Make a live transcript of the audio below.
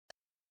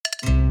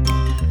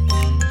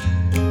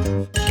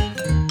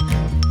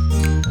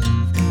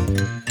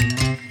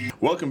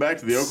Welcome back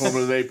to the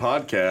Oklahoma Today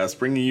podcast,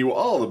 bringing you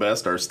all the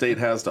best our state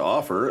has to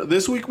offer.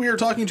 This week we are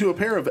talking to a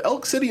pair of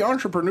Elk City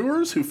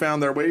entrepreneurs who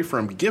found their way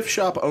from gift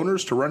shop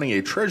owners to running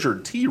a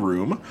treasured tea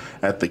room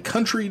at the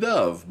Country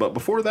Dove. But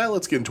before that,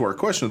 let's get into our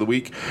question of the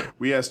week.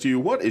 We asked you,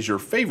 what is your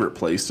favorite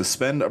place to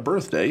spend a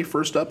birthday?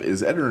 First up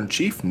is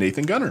Editor-in-Chief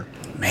Nathan Gunner.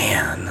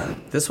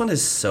 Man, this one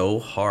is so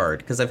hard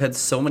because I've had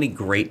so many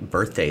great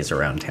birthdays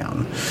around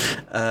town.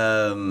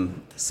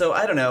 So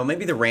I don't know,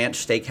 maybe the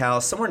Ranch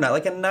Steakhouse, somewhere not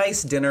like a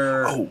nice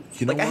dinner. Oh,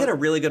 you know like what? I had a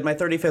really good, my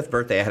 35th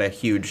birthday, I had a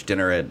huge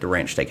dinner at the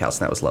Ranch Steakhouse,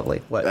 and that was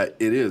lovely. What?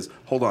 It is.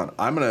 Hold on,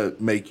 I'm gonna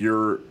make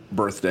your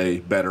birthday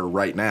better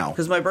right now.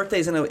 Because my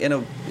birthday's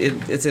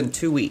it's in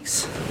 2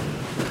 weeks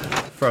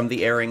from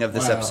the airing of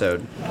this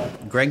episode.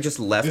 Greg just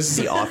left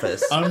the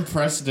office.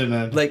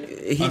 Unprecedented. Like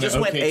he just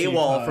went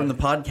AWOL from the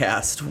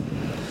podcast.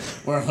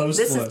 We're hostless.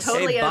 This is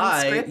totally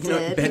unscripted. You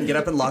know, Ben, get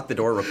up and lock the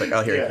door real quick.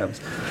 Oh, here he comes.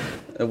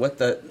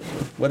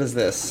 What is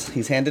this?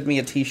 He's handed me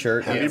a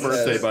T-shirt. Happy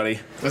birthday, buddy.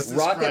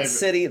 Rocket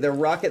City, the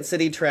Rocket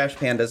City Trash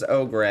Pandas.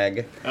 Oh,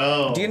 Greg.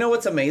 Oh. Do you know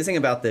what's amazing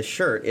about this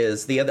shirt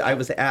is I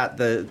was at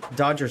the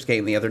Dodgers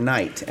game the other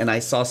night, and I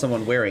saw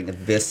someone wearing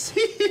this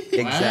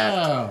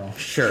exact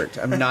shirt.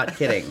 I'm not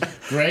kidding.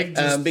 Greg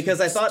just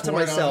because I thought to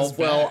myself,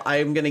 well,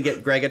 I'm going to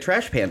get Greg a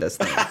Trash Pandas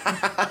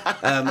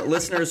thing.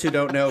 Listeners who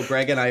don't know,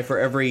 Greg and I, for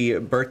every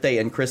birthday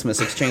and Christmas,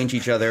 exchange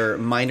each other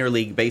minor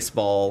league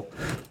baseball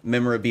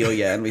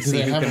memorabilia, and we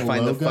see who can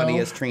find the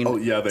funniest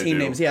team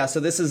names. Yeah, so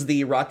this is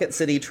the Rocket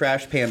City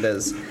Trash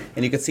Pandas,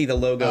 and you can see the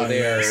logo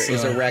there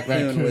is a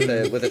raccoon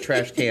with a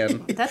trash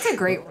can. That's a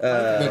great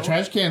the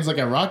trash can's like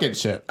a rocket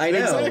ship. I know,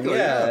 exactly,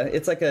 yeah.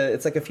 It's like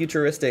a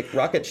futuristic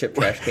rocket ship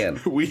trash can.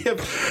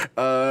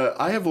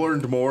 I have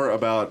learned more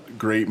about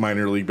great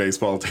minor league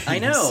baseball teams. I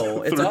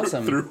know, it's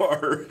awesome. Through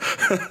our,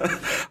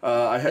 it's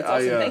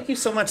awesome. Thank you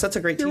so much. That's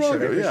a great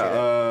T-shirt.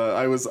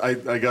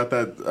 I got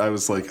that. I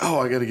was like,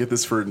 I got to get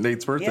this for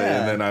Nate's birthday,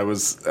 and then I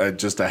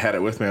had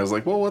it with me. I was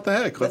like, well, what the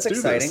heck? Let's do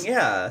exciting. This.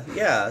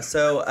 Yeah.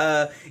 So,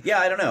 I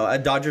don't know. A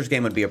Dodgers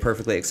game would be a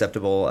perfectly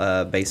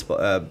acceptable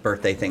baseball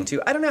birthday thing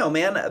too. I don't know,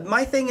 man.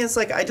 My thing is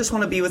like I just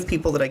want to be with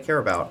people that I care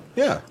about.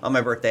 Yeah. On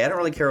my birthday, I don't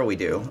really care what we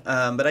do.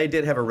 But I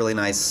did have a really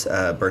nice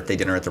birthday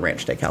dinner at the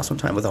Ranch Steakhouse one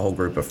time with a whole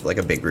group of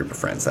a big group of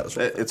friends. That was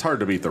really it's hard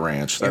to beat the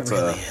Ranch. It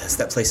really is.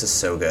 That place is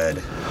so good.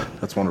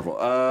 That's wonderful.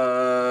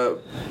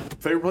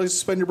 Favorite place to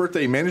spend your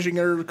birthday? Managing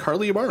editor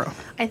Carly Ibarra.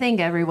 I think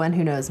everyone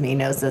who knows me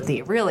knows that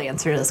the real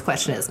answer to this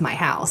question is my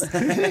house.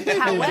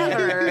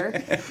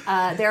 However,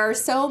 there are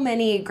so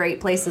many great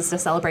places to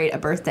celebrate a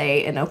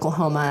birthday in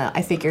Oklahoma.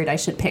 I figured I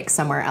should pick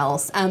somewhere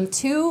else.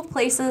 Two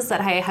places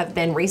that I have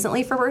been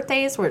recently for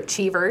birthdays were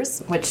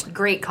Cheevers, which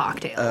great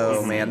cocktails.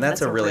 Oh man,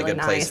 that's a really good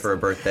place for a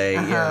birthday.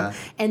 Yeah.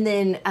 And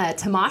then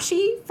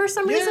Tamashi for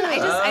some reason.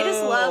 I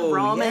just love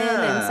ramen,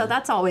 and so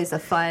that's always a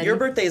fun. Your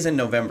birthday is in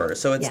November,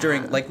 so it's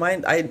during like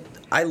mine.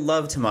 I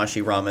love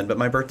Tamashi ramen, but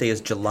my birthday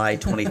is July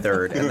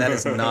 23rd, and that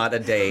is not a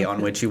day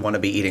on which you want to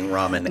be eating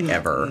ramen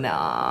ever.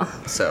 Nah.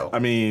 So I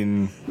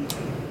mean.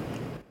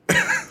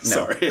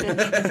 Sorry.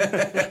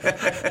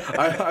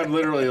 I'm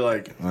literally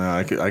like,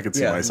 I could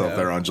see myself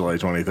there on July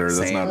 23rd.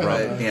 That's not a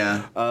problem.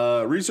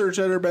 Yeah. Research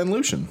editor Ben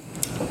Lucian.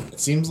 It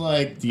seems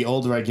like the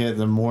older I get,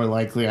 the more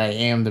likely I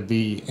am to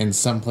be in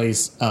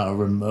someplace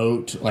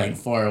remote, like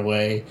far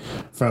away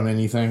from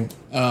anything.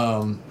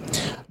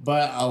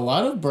 But a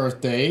lot of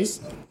birthdays,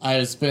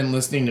 I've spent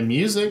listening to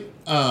music.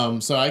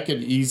 So I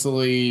could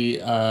easily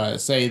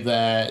say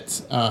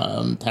that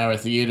Tower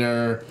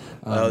Theater,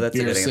 that's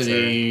Beer a good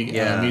City,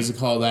 Music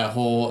Hall, that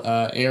whole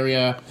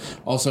area.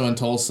 Also in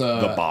Tulsa.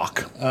 The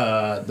Bach.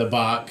 The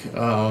Bach.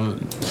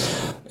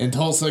 In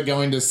Tulsa,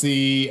 going to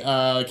see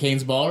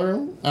Kane's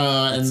Ballroom.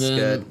 And then,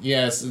 good.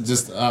 Yes,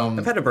 just...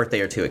 I've had a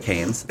birthday or two at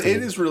Kane's.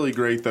 It is really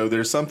great, though.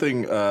 There's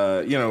something,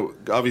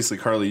 obviously,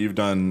 Carly, you've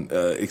done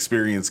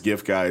experience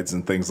gift guides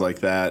and things like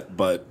that,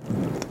 but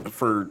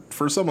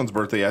for someone's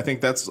birthday, I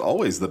think that's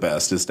always the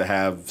best, is to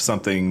have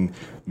something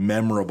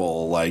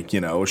memorable, like,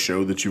 a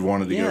show that you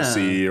wanted to go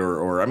see,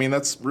 or I mean,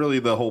 that's really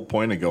the whole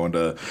point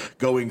of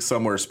going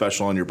somewhere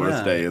special on your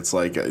birthday. It's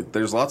like,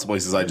 there's lots of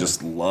places I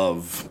just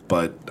love,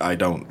 but I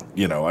don't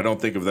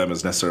think of them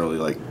as necessarily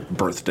like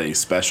birthday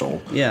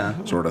special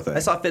sort of thing. I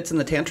saw Fits in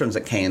the Tantrums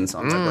at Kane's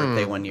on my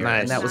birthday one year,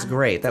 and that was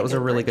great. That was a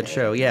really good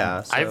show,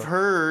 so. I've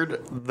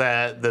heard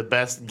that the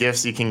best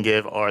gifts you can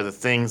give are the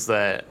things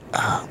that,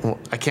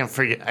 I can't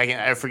forget,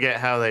 I forget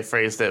how they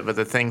phrased it, but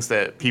the things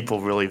that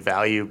people really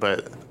value,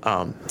 but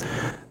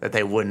that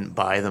they wouldn't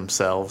buy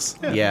themselves.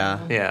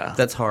 Yeah.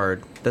 That's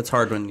hard. That's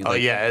hard when you.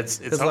 It's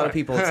a lot of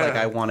people. It's like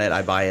I want it,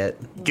 I buy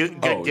it.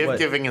 Gift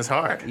giving is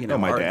hard.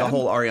 My dad. The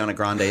whole Ariana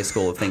Grande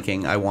school of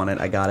thinking. I want it,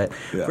 I got it.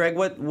 Yeah. Greg,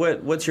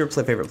 what's your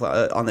favorite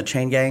on the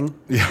Chain Gang?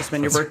 To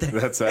spend your birthday.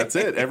 That's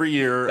it. Every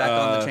year. Back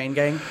on the Chain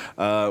Gang.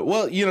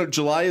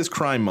 July is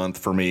crime month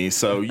for me,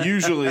 so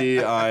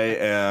usually I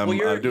am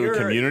doing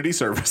community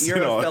service.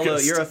 You're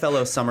a fellow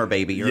fellow summer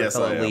baby. You're Yes, a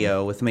I fellow am.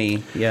 Leo with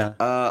me. Yeah.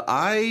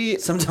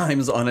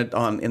 Sometimes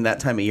in that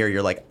time of year,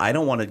 you're like, I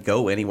don't want to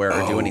go anywhere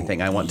or do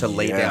anything. I want to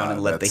lay down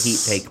and let the heat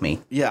take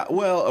me. Yeah,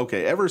 well,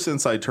 okay. Ever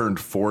since I turned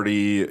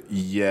 40,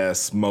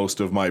 yes, most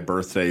of my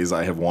birthdays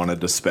I have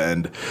wanted to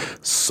spend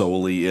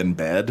solely in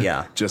bed.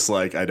 Yeah. Just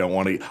like I don't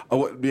want to.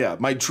 Oh, yeah.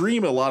 My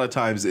dream a lot of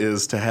times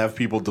is to have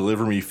people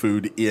deliver me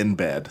food in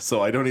bed,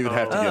 so I don't even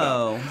have to get up.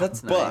 Oh,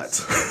 that's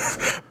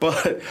nice.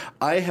 But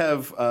I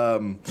have.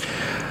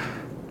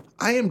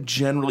 I am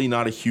generally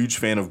not a huge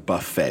fan of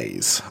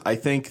buffets. I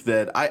think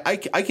that I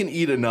can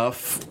eat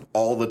enough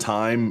all the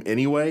time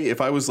anyway.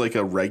 If I was like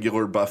a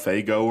regular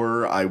buffet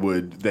goer,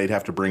 they'd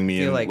have to bring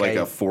me in like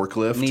a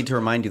forklift. Need to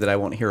remind you that I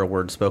won't hear a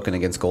word spoken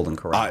against Golden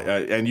Corral.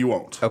 And you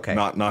won't. Okay.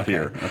 Not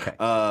here. Okay.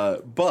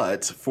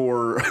 But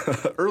for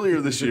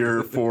earlier this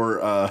year, for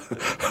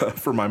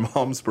my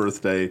mom's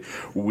birthday,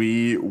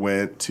 we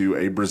went to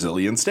a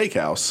Brazilian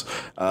steakhouse,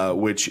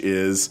 which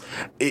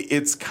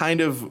it's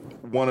kind of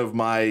one of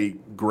my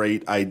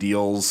great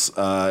ideals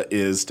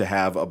is to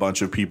have a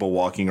bunch of people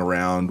walking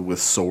around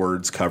with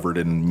swords covered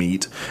in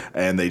meat,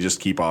 and they just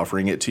keep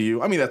offering it to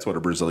you. I mean, that's what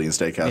a Brazilian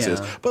steakhouse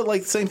is. But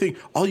like the same thing,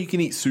 all you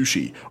can eat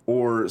sushi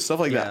or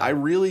stuff like that. I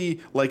really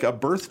like a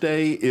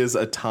birthday is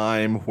a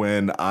time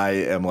when I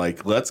am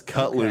like, let's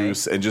cut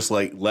loose and just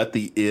like let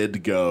the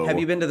id go. Have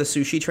you been to the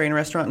Sushi Train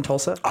restaurant in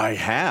Tulsa? I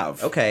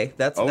have. Okay,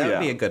 that would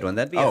be a good one.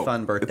 That'd be a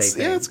fun birthday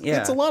thing.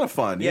 It's a lot of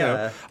fun. You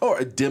know? Or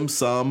a dim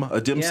sum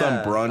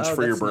brunch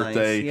for your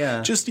birthday. Nice.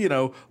 Yeah. Just,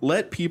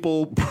 let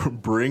people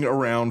bring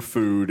around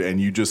food and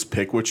you just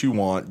pick what you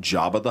want,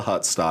 Jabba the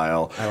Hutt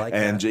style. I like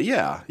and that.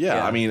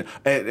 Yeah. I mean,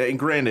 and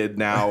granted,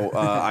 now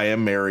I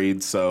am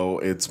married, so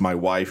it's my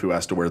wife who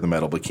has to wear the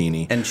metal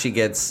bikini. And she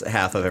gets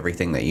half of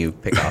everything that you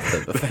pick off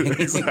the buffet.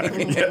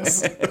 Exactly,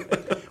 yes.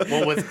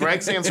 Well, with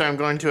Greg's answer, I'm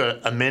going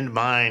to amend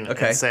mine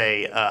and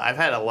say I've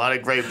had a lot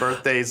of great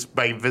birthdays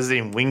by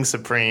visiting Wing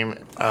Supreme.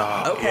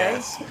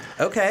 Okay.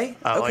 Like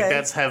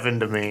that's heaven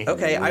to me.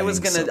 Okay, I was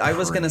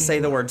gonna say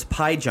the words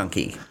pie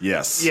junkie.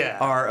 Yes. Yeah.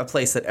 Are a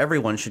place that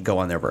everyone should go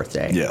on their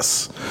birthday.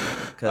 Yes.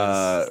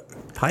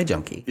 Pie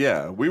junkie.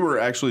 Yeah, we were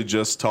actually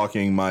just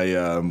talking.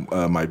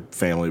 My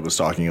family was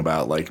talking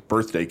about like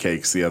birthday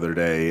cakes the other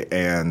day,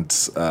 and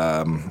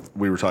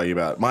we were talking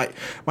about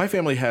my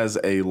family has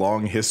a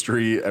long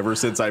history ever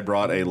since I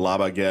brought a La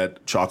Baguette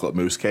chocolate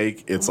mousse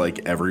cake. It's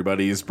like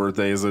everybody's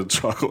birthday is a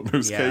chocolate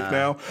mousse cake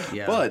now.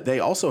 Yeah. But they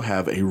also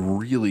have a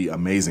really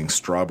amazing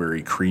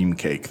strawberry cream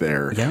cake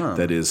there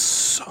that is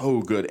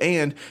so good.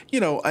 And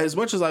as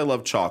much as I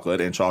love chocolate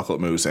and chocolate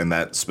mousse and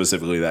that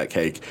specifically that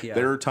cake,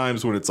 there are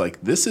times when it's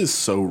like this is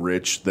so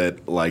rich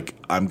that like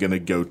I'm gonna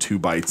go 2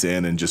 bites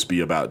in and just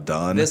be about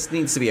done. This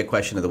needs to be a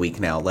question of the week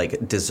now,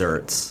 like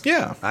desserts.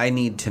 Yeah. I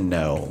need to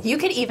know. You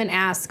could even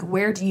ask,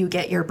 where do you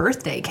get your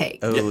birthday cake?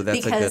 Oh, that's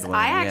a good Because one.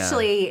 I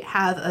actually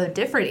have a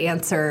different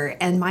answer,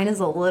 and mine is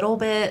a little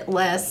bit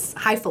less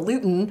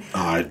highfalutin.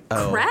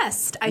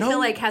 Crest, I feel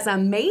like, has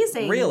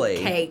amazing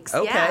cakes.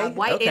 Okay. Yeah,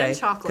 white and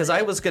chocolate. Because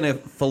I was going to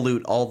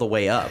falute all the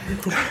way up.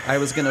 I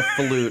was going to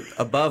falute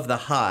above the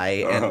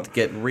high and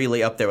get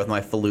really up there with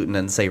my falutin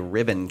and say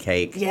ribbon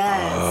cake.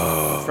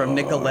 Yes. From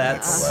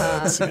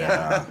Nicolette's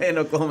in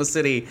Oklahoma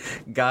City.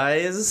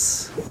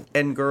 Guys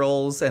and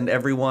girls and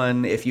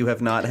everyone, if you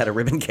have not had a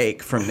ribbon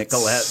cake from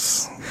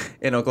Nicolette's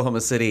in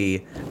Oklahoma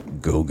City,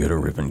 go get a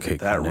ribbon cake.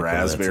 That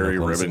raspberry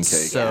ribbon cake.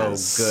 So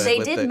good. They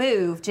did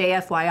move,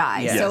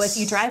 JFYI. Yes. So if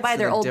you drive by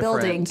their old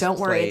building, don't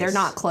worry, they're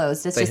not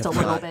closed. It's just a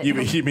little bit.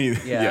 You mean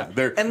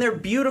they're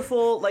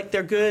beautiful, like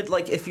they're good.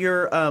 Like if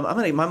you're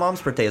my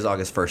mom's birthday is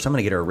August 1st. I'm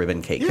gonna get her a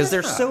ribbon cake because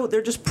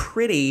they're just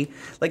pretty.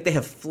 Like they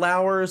have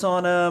flowers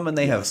on them and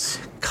they have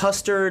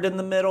custard in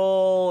the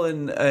middle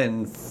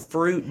and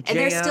fruit jam. And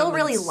they're still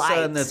really light.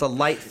 And there's a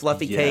light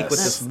fluffy cake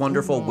with this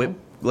wonderful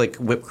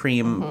whipped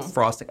cream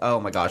frosting. Oh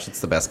my gosh,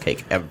 it's the best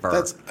cake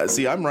ever.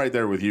 See, I'm right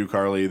there with you,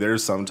 Carly.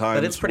 There's sometimes,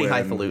 but it's pretty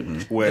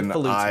highfalutin. When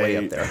way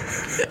up there.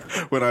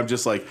 When I'm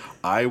just like,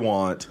 I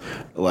want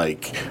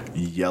like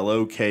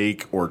yellow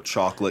cake or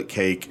chocolate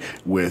cake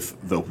with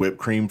the whipped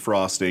cream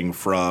frosting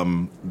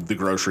from the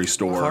grocery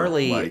store,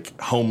 Carly like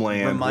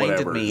Homeland.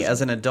 Reminded me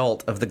as an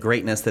adult of the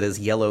greatness that is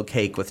yellow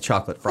cake with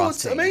chocolate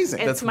frosting. It's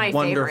amazing. It's my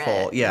wonderful.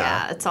 favorite.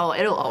 Yeah,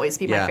 it'll always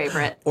be my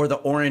favorite. Or the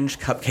orange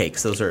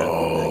cupcakes. Those are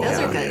those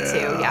are good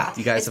too. Yeah,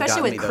 you guys especially have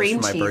gotten with me cream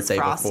those for my cheese birthday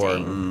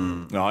frosting.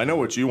 before. No, I know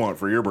what you want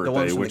for your birthday, The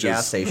ones from which the gas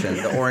is station.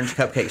 The orange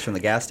cupcakes from the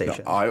gas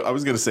station. I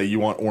was going to say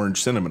you want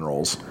orange cinnamon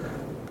rolls.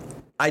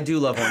 I do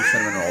love orange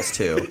cinnamon rolls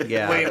too.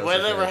 Yeah. Wait,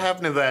 whatever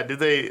happened to that? Did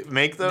they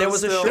make those? There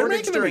was a still?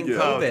 shortage during COVID.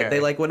 Oh, okay.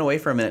 They went away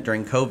for a minute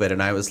during COVID,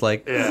 and I was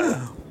like,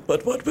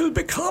 but what will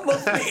become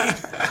of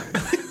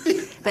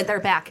me? But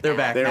they're back. They're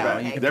back now.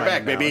 They're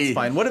back, baby. It's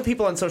fine. What do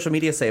people on social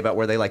media say about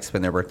where they like to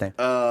spend their birthday?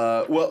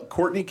 Well,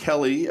 Courtney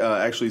Kelly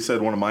actually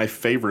said one of my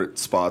favorite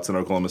spots in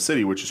Oklahoma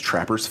City, which is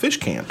Trapper's Fish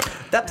Camp.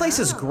 That place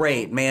is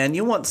great, man.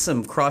 You want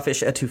some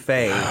crawfish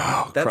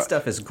etouffee. That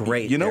stuff is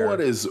great. You know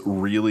what is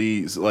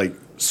really, like,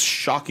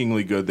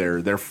 shockingly good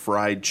there? Their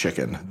fried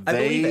chicken. I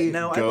believe it.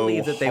 No, I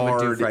believe that they would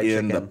do fried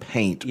in chicken. the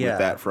paint Yeah. with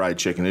that fried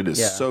chicken. It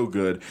is so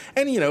good.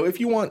 And, if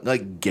you want,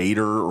 like,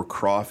 gator or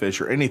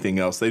crawfish or anything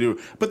else, they do.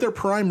 But their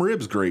prime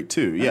rib's great,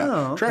 too. Yeah.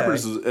 Oh, okay.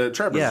 Trappers is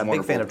wonderful.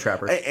 Big fan of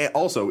Trappers.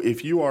 Also,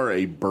 if you are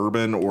a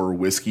bourbon or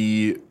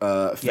whiskey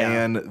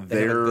fan,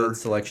 they have a good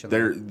selection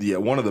they're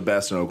one of the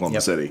best in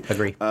Oklahoma City.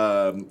 Agree.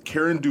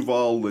 Karen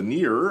Duval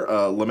Lanier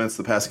laments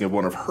the passing of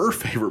one of her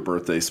favorite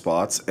birthday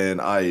spots,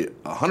 and I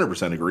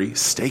 100% agree.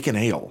 Steak and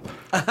ale.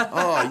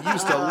 Oh, I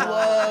used to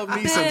love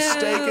me some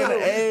steak and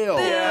ale.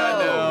 Yeah,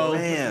 oh,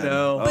 man.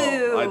 No.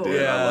 Oh, I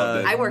did. I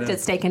loved it. I worked at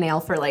Steak and Ale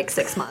for like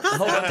 6 months. A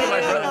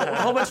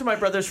whole bunch of my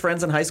brother's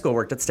friends in high school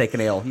worked at Steak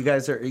and Ale. You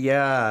guys are,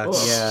 yeah.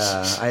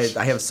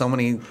 I have so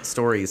many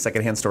stories,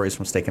 secondhand stories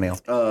from Steak and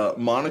Ale.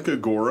 Monica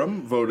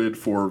Gorham voted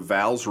for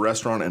Val's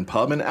Restaurant and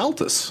Pub in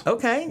Altus.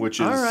 Okay. Which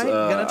is all right.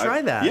 Gonna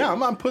try that. Yeah,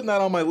 I'm putting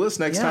that on my list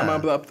next time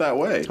I'm up that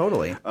way.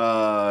 Totally.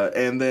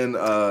 And then,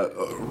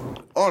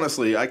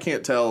 honestly, I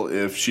can't tell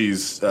if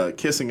she's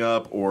kissing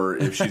up or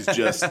if she's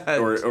just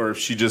or if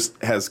she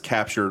just has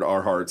captured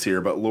our hearts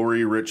here. But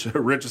Lori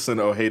Richardson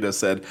Ojeda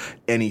said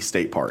any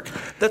state park.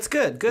 That's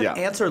good. Good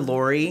answer,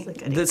 Lori.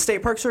 The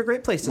state parks are a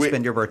great place to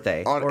spend your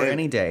birthday or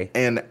any day.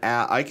 And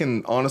I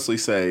can honestly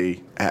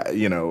say,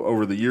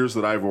 over the years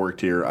that I've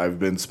worked here, I've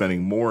been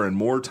spending more and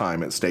more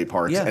time at state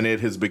parks, and it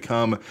has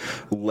become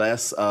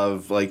less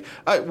of like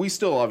we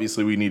still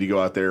obviously we need to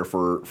go out there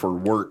for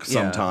work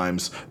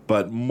sometimes,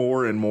 but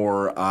more and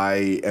more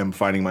I am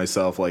finding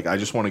myself like I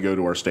just want to go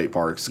to our state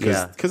parks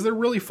because they're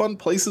really fun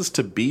places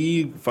to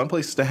be, fun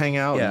places to hang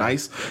out,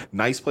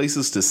 nice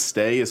places to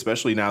stay,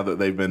 especially now that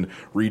they've been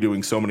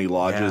redoing so many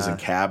lodges and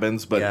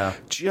cabins. But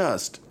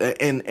just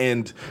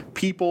and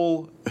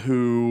people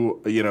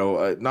who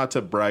not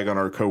to brag on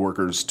our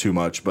coworkers too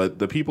much, but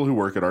the people who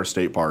work at our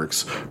state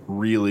parks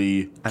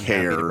really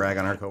care happy to brag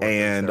on our coworkers.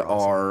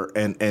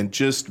 And and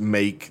just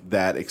make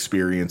that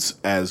experience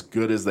as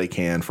good as they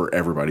can for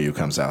everybody who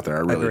comes out there. I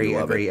really do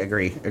love it.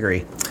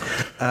 Agree.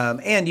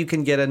 And you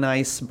can get a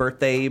nice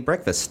birthday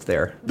breakfast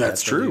there.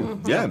 That's true.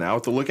 Mm-hmm. Yeah, now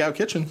at the Lookout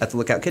Kitchen.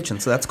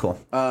 So that's cool.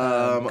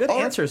 Good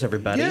answers,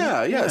 everybody.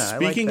 Yeah.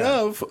 Speaking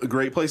of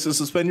great places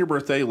to spend your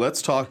birthday,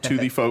 let's talk to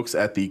the folks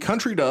at the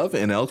Country Dove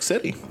in Elk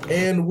City.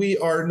 And we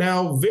are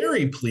now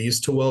very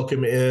pleased to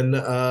welcome in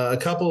a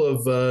couple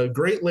of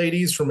great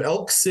ladies from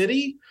Elk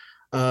City.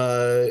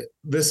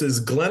 This is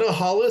Glenna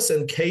Hollis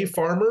and Kay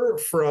Farmer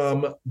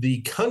from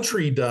the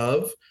Country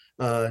Dove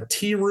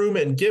Tea Room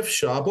and Gift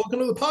Shop. Welcome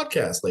to the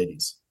podcast,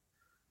 ladies.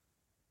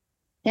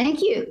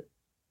 Thank you.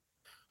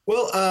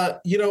 Well, I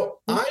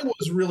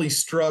was really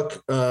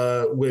struck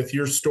with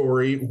your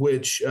story,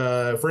 which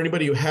for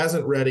anybody who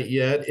hasn't read it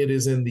yet, it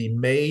is in the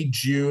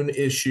May-June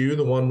issue,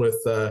 the one with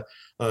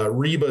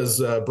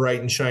Reba's bright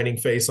and shining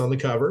face on the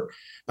cover.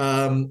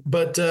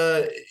 But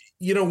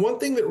one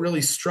thing that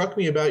really struck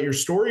me about your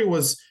story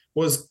was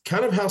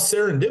kind of how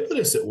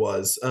serendipitous it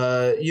was.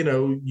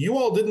 You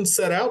all didn't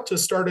set out to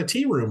start a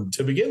tea room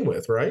to begin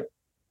with, right?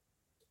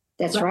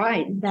 That's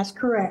right. That's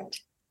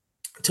correct.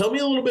 Tell me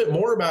a little bit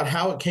more about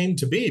how it came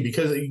to be,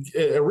 because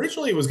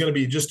originally it was going to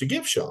be just a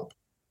gift shop.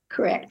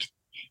 Correct.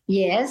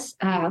 Yes.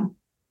 I'm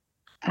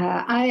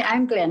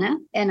Glenna,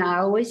 and I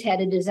always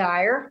had a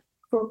desire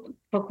for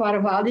quite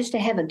a while just to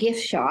have a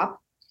gift shop.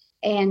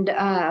 And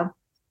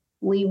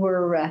we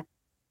were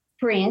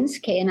friends.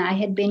 Kay and I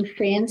had been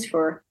friends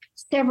for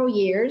several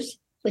years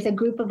with a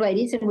group of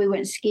ladies, and we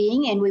went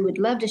skiing, and we would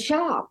love to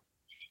shop.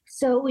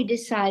 So we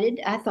decided,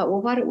 I thought,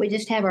 well, why don't we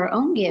just have our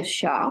own gift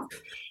shop?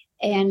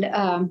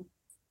 And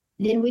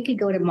then we could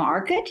go to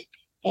market,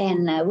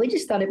 and we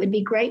just thought it would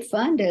be great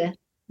fun to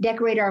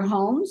decorate our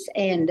homes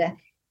and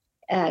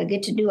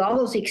get to do all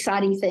those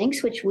exciting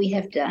things, which we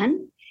have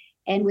done.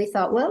 And we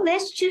thought, well,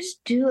 let's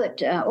just do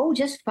it,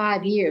 just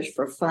 5 years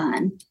for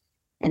fun.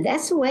 And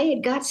that's the way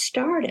it got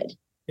started.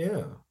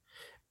 Yeah.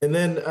 And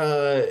then,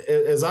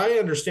 as I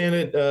understand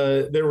it,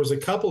 there was a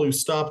couple who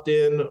stopped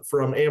in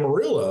from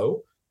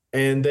Amarillo,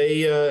 and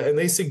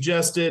they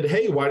suggested,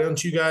 hey, why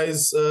don't you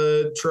guys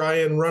try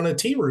and run a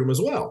tea room as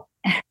well?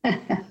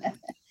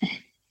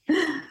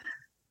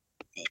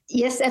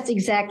 Yes, that's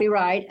exactly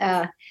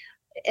right.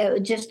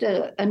 Just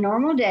a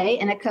normal day,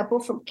 and a couple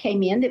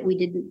came in that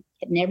we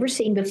had never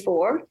seen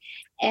before,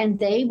 and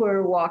they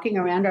were walking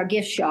around our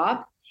gift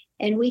shop,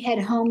 and we had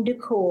home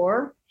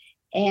decor,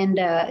 and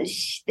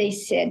they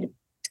said,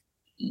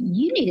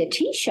 you need a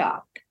tea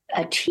shop,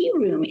 a tea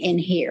room in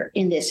here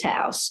in this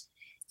house.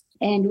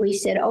 And we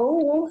said,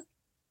 oh,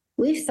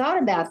 we've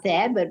thought about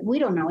that, but we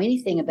don't know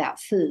anything about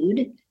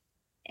food.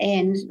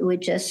 And we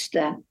just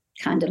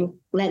kind of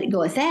let it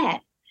go at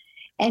that.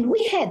 And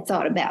we had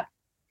thought about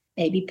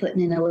maybe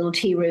putting in a little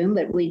tea room,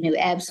 but we knew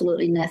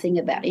absolutely nothing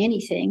about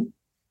anything.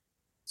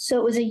 So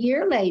it was a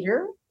year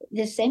later,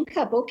 the same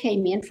couple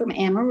came in from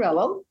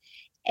Amarillo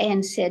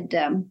and said,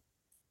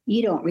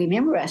 you don't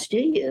remember us, do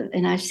you?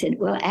 And I said,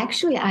 well,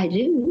 actually, I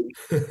do.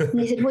 And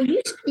they said, well,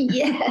 you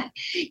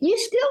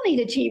still need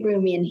a tea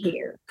room in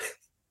here.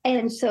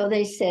 And so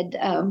they said,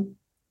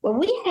 well,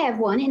 we have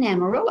one in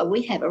Amarillo.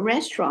 We have a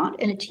restaurant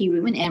and a tea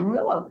room in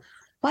Amarillo.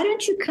 Why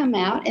don't you come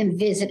out and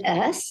visit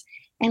us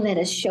and let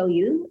us show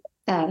you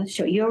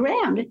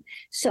around?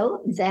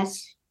 So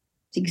that's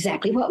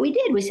exactly what we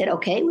did. We said,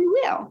 okay, we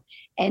will.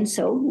 And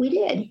so we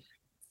did.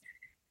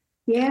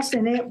 Yes,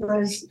 and it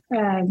was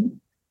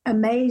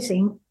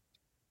amazing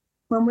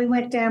when we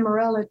went to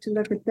Amarillo to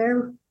look at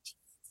their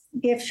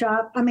their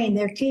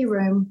tea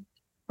room,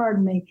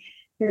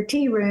 their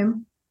tea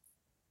room.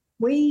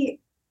 We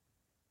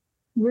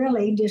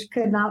really just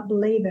could not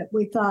believe it.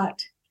 We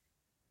thought,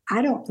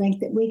 I don't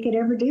think that we could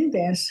ever do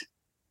this.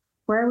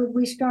 Where would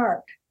we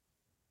start?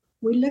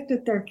 We looked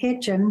at their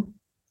kitchen.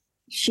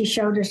 She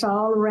showed us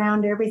all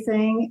around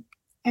everything,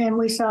 and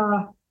we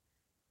saw,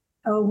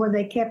 where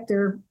they kept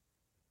their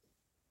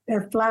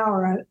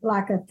flour,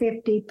 like a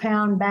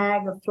 50-pound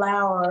bag of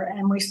flour.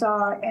 And we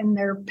saw in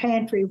their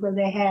pantry where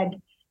they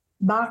had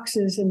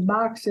boxes and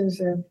boxes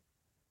of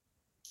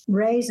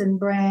raisin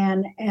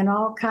bran and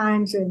all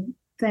kinds of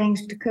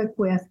things to cook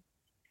with.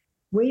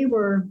 We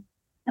were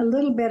a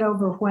little bit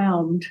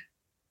overwhelmed.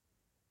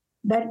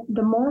 But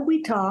the more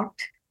we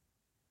talked,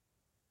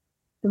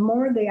 the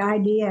more the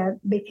idea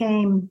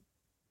became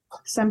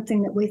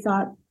something that we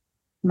thought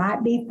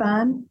might be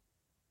fun,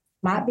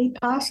 might be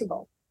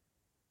possible.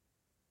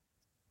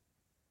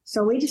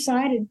 So we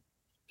decided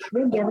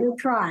we'd give it a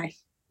try.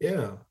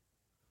 Yeah.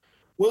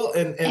 Well,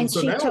 and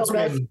so now it's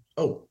been,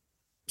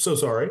 so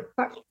sorry.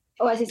 I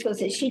was just going to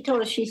say, she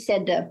told us, she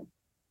said,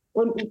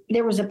 when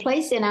there was a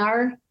place in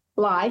our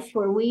life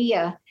where we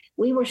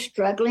were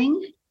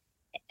struggling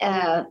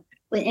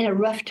in a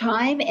rough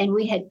time, and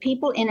we had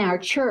people in our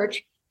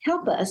church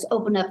help us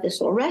open up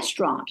this little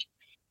restaurant.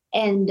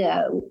 And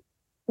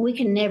we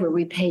can never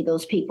repay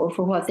those people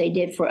for what they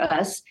did for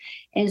us.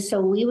 And so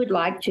we would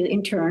like to,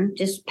 in turn,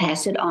 just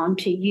pass it on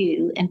to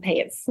you and pay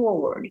it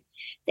forward.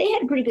 They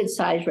had a pretty good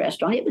sized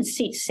restaurant. It would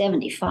seat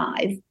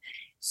 75.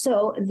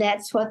 So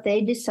that's what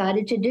they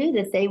decided to do,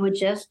 that they would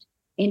just,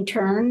 in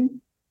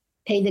turn,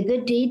 pay the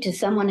good deed to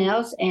someone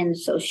else. And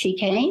so she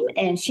came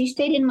and she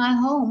stayed in my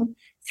home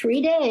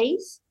 3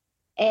 days.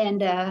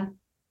 And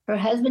her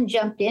husband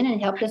jumped in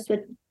and helped us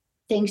with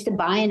things to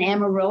buy in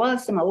Amarillo,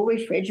 some old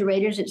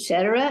refrigerators,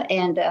 etc.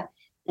 And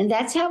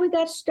that's how we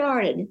got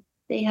started.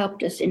 They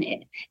helped us in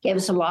it, gave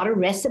us a lot of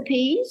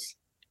recipes.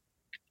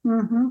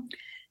 Mm-hmm.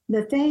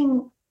 The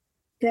thing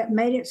that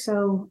made it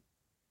so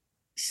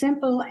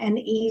simple and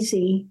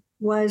easy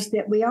was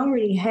that we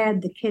already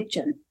had the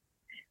kitchen.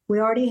 We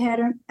already had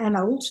an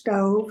old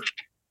stove,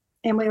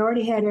 and we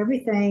already had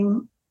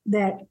everything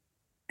that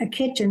a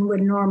kitchen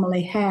would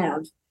normally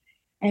have.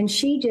 And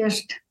she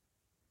just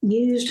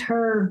used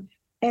her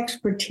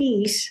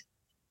expertise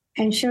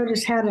and showed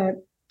us how to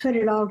put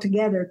it all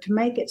together to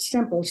make it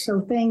simple, so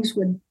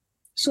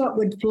it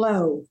would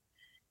flow.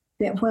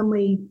 That when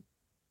we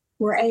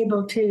were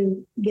able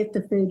to get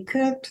the food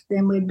cooked,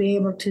 then we'd be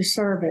able to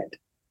serve it,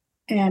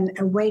 and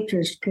a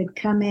waitress could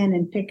come in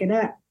and pick it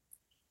up.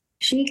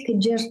 She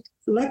could just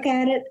look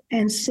at it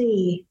and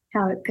see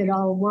how it could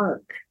all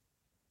work.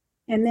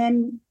 And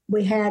then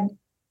we had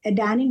a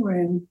dining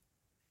room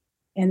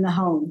in the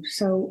home.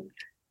 So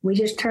we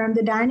just turned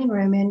the dining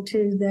room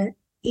into the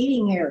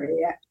eating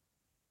area.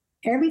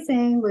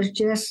 Everything was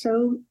just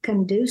so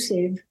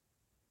conducive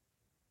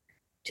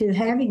to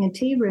having a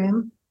tea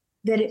room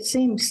that it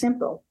seemed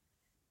simple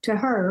to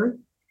her,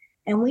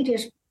 and we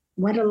just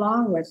went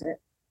along with it.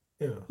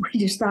 Yeah. We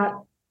just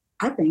thought,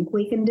 I think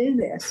we can do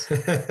this.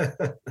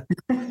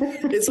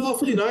 It's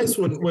awfully nice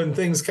when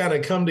things kind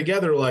of come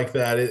together like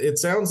that. It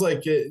sounds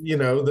like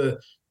the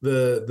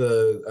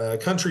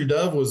Country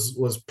Dove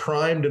was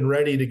primed and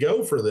ready to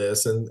go for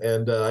this,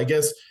 and I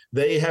guess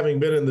they, having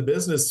been in the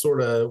business,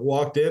 sort of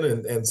walked in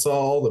and saw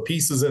all the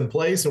pieces in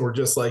place, and were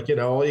just like,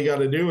 all you got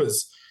to do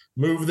is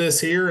move this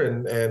here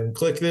and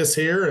click this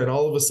here, and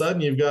all of a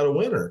sudden you've got a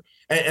winner.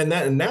 And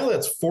now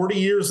that's 40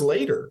 years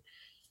later.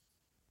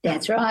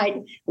 That's right.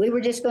 We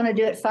were just going to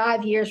do it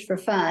 5 years for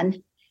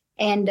fun.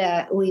 And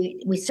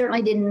we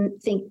certainly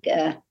didn't think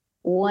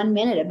 1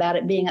 minute about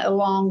it being a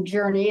long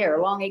journey or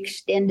a long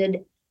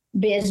extended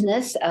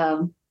business.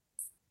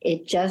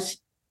 It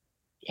just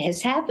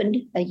has happened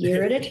a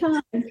year at a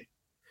time.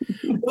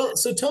 Well,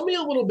 so tell me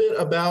a little bit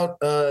about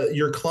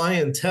your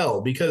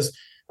clientele, because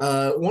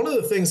one of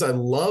the things I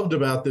loved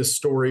about this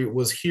story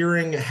was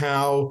hearing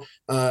how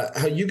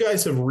you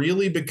guys have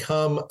really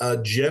become a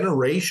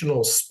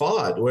generational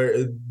spot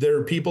where there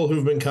are people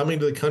who've been coming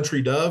to the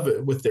Country Dove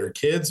with their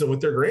kids and with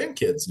their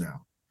grandkids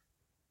now.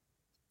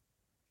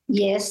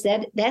 Yes,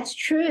 that's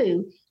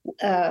true.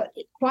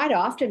 Quite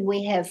often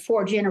we have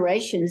 4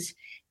 generations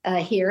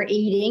here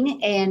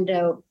eating, and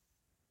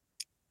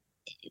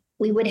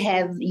we would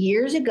have,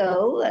 years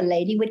ago, a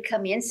lady would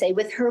come in, say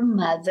with her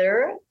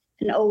mother,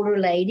 an older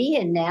lady,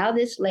 and now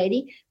this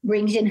lady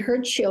brings in her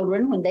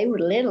children when they were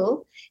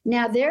little.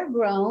 Now they're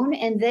grown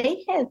and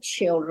they have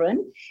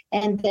children,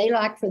 and they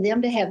like for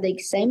them to have the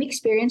same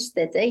experience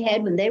that they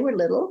had when they were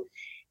little.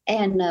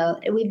 And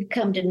we've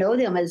come to know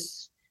them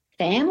as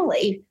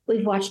family.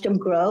 We've watched them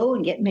grow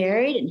and get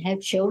married and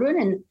have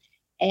children,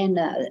 and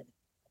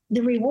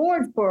the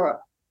reward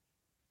for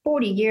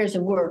 40 years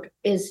of work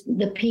is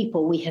the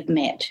people we have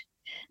met.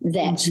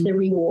 That's the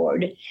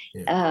reward.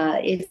 Yeah.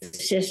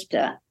 It's just,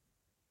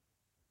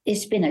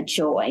 it's been a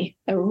joy,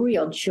 a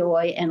real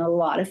joy, and a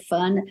lot of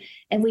fun.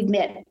 And we've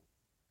met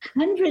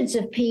hundreds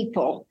of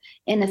people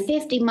in a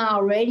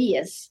 50-mile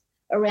radius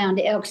around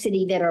Elk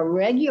City that are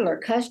regular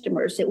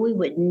customers that we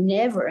would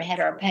never had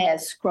our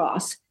paths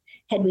cross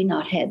had we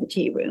not had the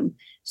tea room.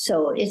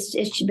 So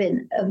it's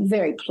been a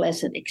very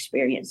pleasant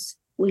experience.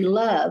 We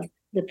love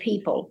the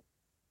people.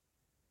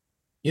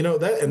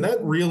 That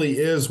really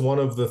is one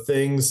of the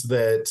things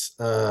that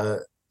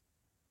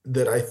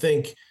that I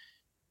think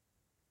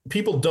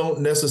people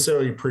don't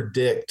necessarily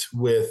predict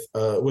with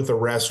a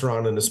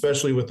restaurant, and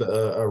especially with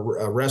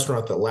a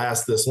restaurant that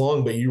lasts this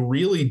long. But you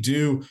really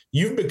do.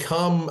 You've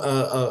become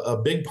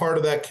a big part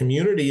of that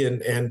community,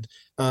 and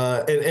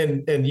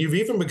you've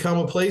even become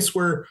a place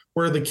where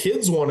the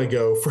kids want to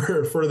go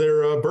for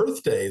their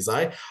birthdays.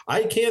 I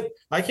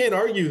can't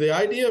argue. The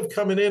idea of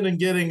coming in and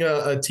getting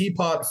a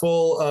teapot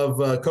full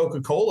of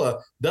Coca-Cola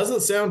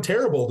doesn't sound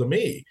terrible to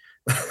me.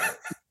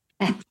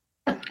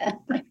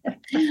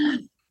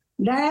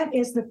 That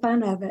is the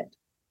fun of it.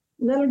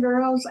 Little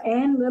girls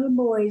and little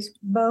boys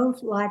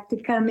both like to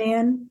come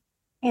in,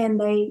 and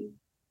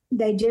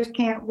they just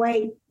can't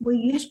wait. We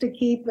used to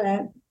keep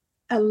a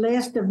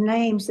list of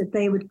names that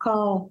they would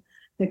call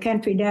the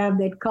Country Dove.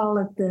 They'd call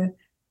it the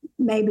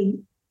maybe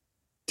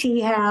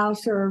Tea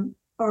House or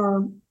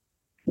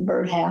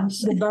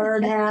Birdhouse. The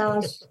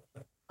Birdhouse,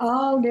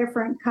 all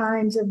different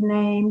kinds of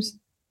names.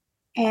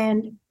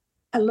 And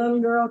a little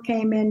girl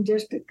came in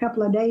just a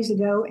couple of days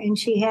ago, and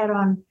she had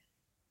on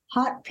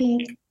hot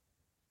pink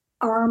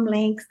arm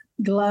length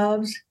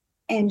gloves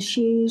and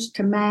shoes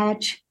to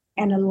match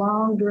and a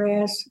long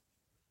dress.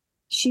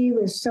 She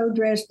was so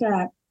dressed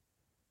up.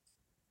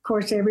 Of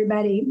course,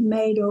 everybody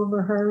made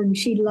over her, and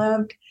she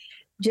loved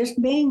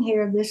just being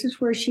here. This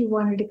is where she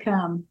wanted to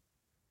come.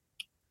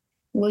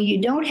 Well,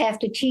 you don't have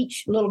to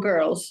teach little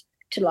girls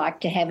to like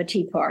to have a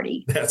tea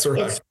party. That's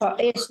right.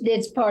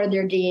 It's part of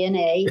their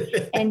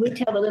DNA. And we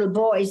tell the little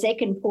boys they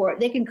can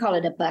call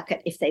it a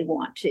bucket if they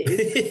want to.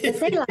 But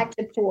they like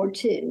to pour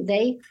too.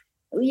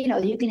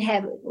 You can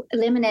have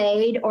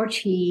lemonade or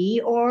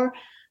tea or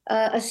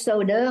a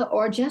soda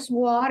or just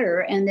water,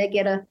 and they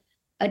get a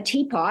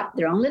teapot,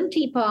 their own little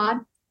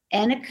teapot,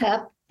 and a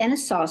cup and a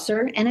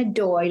saucer and a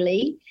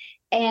doily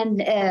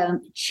and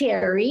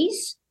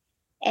cherries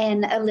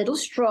and a little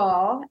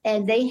straw,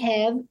 and they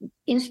have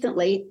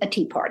instantly a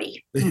tea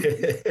party.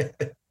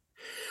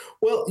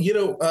 Well,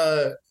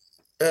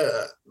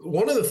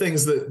 one of the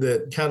things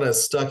that kind of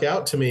stuck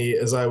out to me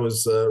as I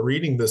was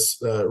reading this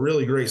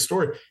really great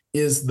story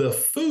is the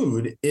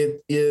food.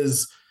 It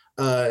is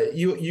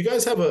you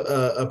guys have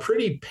a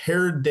pretty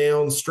pared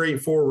down,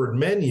 straightforward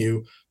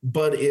menu,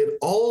 but it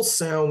all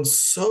sounds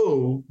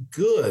so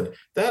good.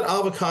 That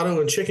avocado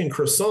and chicken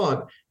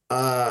croissant.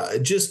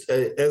 Just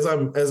as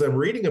I'm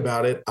reading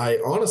about it, I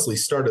honestly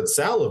started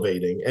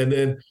salivating, and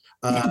then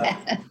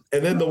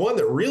the one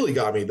that really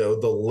got me though,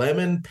 the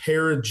lemon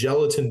pear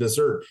gelatin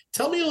dessert.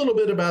 Tell me a little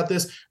bit about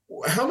this.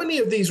 How many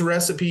of these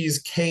recipes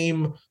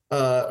came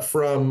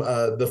from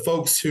the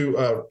folks who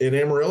in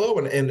Amarillo,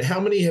 and how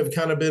many have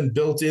kind of been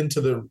built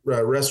into the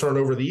restaurant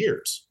over the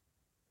years?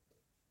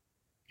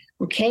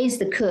 Well, Kay's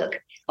the cook.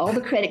 All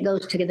the credit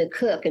goes to the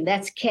cook, and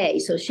that's Kay,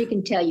 so she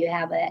can tell you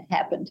how that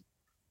happened.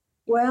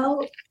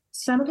 Well,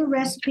 some of the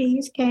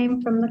recipes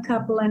came from the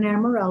couple in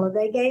Amarillo.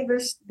 They gave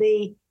us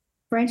the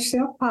French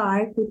silk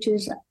pie, which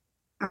is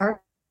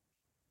our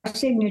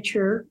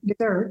signature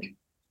dessert,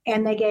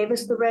 and they gave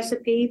us the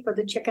recipe for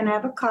the chicken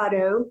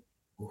avocado,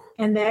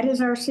 and that is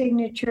our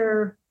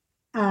signature,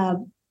 I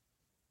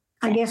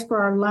guess,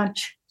 for our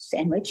lunch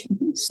sandwich.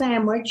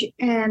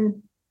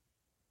 And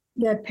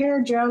the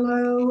pear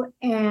jello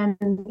and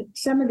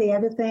some of the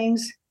other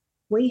things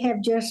we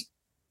have just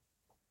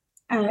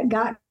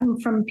gotten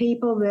from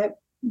people that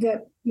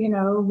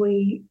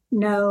we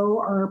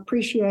know or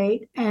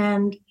appreciate,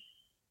 and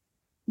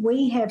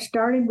we have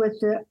started with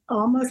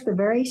almost the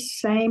very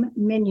same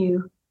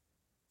menu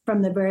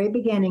from the very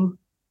beginning.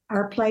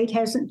 Our plate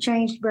hasn't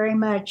changed very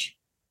much,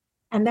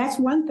 and that's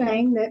one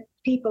thing that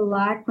people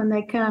like when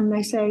they come.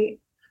 They say,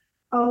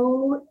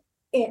 "Oh,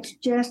 it's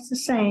just the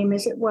same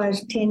as it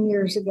was 10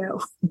 years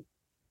ago,"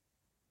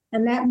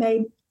 and that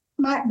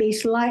might be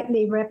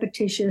slightly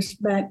repetitious,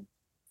 but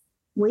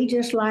we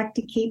just like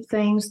to keep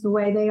things the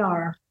way they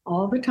are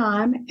all the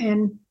time,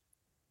 and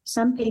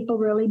some people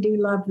really do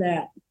love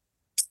that.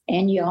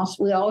 And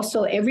we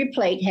also every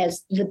plate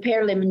has the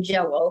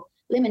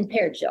lemon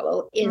pear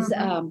jello is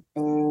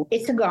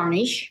it's a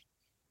garnish,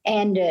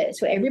 and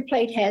so every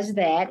plate has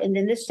that, and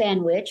then the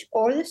sandwich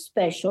or the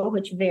special,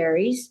 which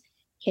varies,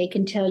 Kay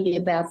can tell you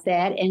about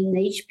that. And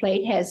each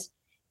plate has,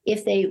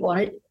 if they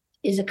want it,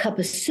 is a cup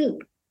of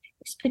soup.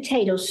 It's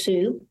potato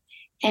soup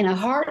and a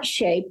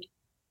heart-shaped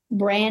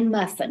bran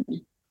muffin.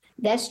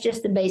 That's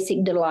just the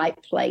basic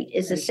delight plate,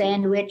 is a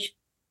sandwich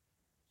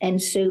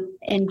and soup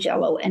and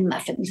Jell-O and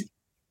muffins.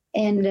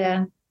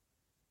 And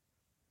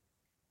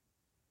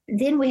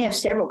then we have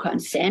several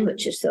kinds of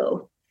sandwiches,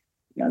 though.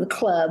 You know, the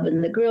club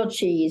and the grilled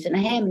cheese and a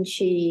ham and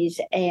cheese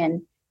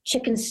and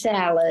chicken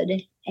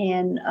salad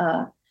and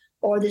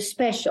or the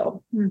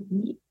special.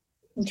 Mm-hmm.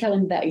 Tell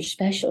them about your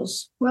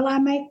specials. Well, I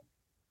make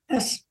a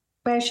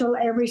special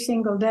every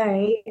single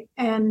day,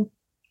 and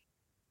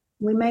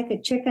we make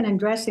a chicken and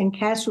dressing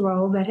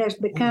casserole that has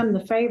become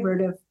the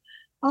favorite of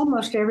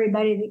almost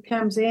everybody that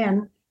comes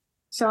in.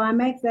 So I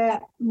make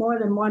that more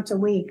than once a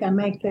week. I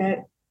make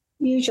that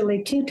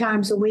usually 2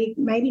 times a week,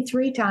 maybe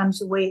 3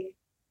 times a week.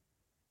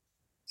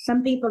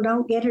 Some people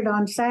don't get it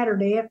on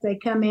Saturday if they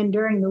come in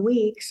during the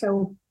week.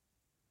 So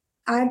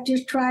I've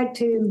just tried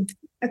to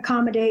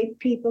accommodate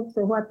people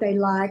for what they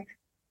like.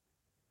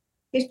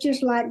 It's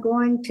just like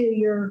going to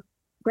your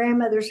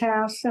grandmother's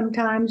house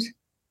sometimes.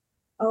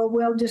 Oh,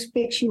 we'll just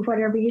fix you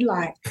whatever you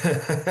like.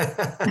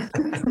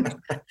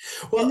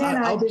 Well, and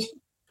then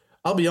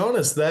I'll be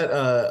honest,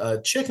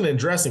 that chicken and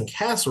dressing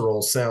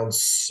casserole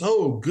sounds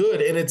so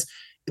good. And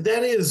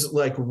that is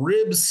like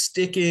rib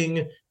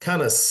sticking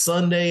kind of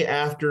Sunday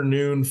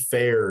afternoon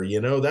fare. You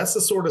know, that's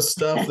the sort of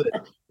stuff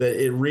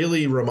that it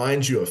really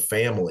reminds you of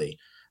family.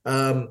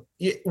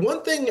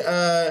 One thing,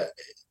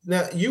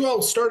 now you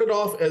all started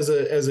off as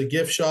a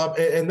gift shop,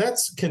 and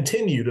that's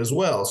continued as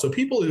well. So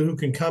people who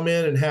can come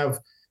in and have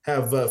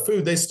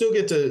food, they still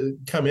get to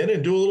come in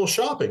and do a little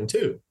shopping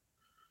too.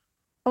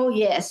 Oh,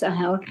 yes.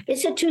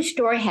 It's a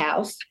 2-story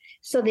house.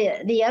 So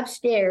the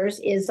upstairs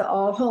is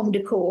all home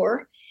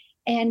decor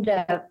and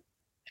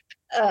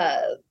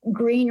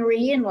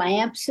greenery and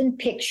lamps and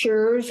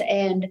pictures.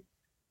 And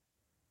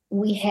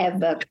we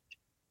have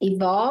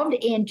evolved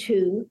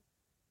into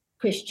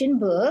Christian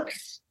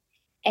books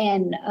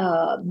and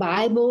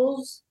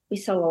Bibles. We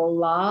sell a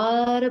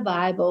lot of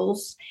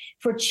Bibles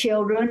for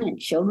children and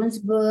children's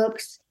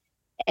books,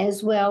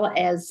 as well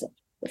as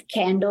with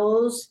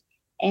candles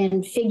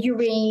and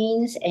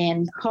figurines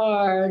and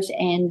cards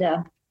and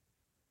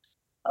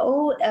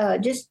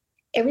just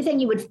everything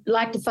you would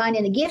like to find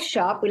in a gift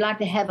shop. We like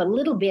to have a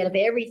little bit of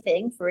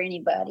everything for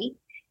anybody.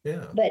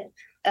 Yeah. But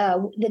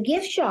the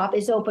gift shop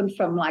is open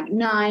from like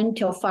 9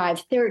 till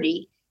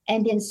 5:30,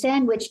 and then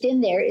sandwiched in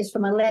there is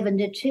from 11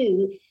 to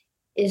 2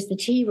 is the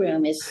tea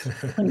room, is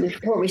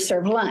where we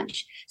serve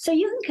lunch. So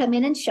you can come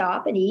in and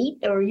shop and eat,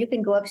 or you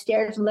can go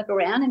upstairs and look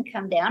around and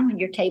come down when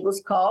your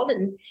table's called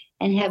and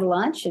have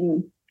lunch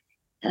and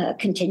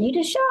continue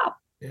to shop.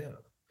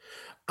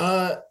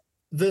 Yeah.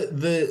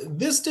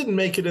 This didn't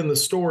make it in the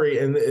story,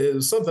 and it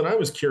was something I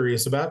was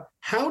curious about.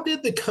 How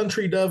did the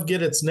Country Dove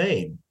get its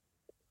name?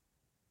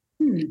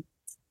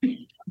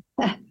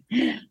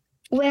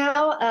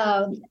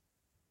 Well,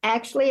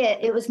 actually,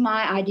 it was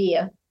my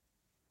idea,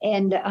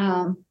 and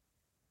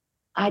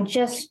I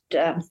just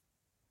thought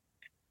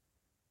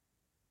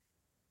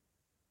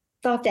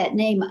that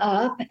name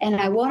up, and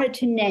I wanted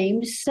to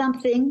name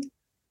something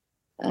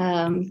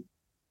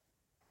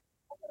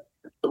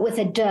with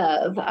a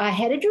dove. I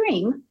had a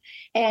dream,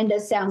 and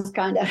it sounds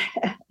kind of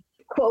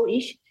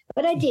quote-ish,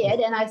 but I did.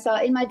 And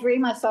in my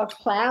dream, I saw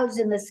clouds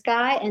in the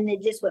sky, and they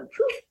just went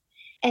poof,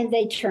 and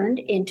they turned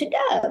into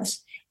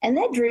doves. And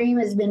that dream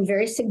has been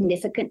very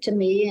significant to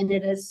me, and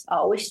it has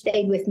always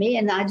stayed with me.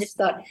 And I just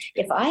thought,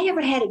 if I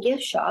ever had a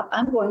gift shop,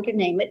 I'm going to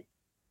name it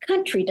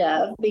Country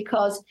Dove,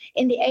 because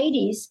in the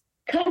 80s,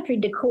 country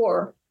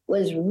decor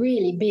was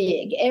really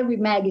big. Every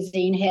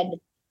magazine had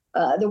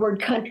the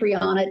word country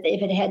on it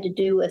if it had to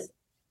do with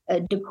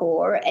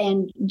decor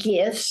and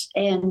gifts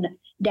and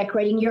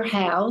decorating your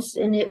house.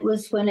 And it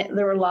was when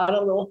there were a lot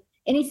of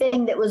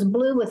anything that was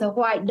blue with a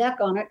white duck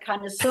on it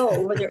kind of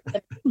sold, whether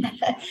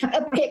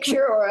a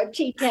picture or a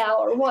tea towel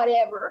or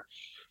whatever.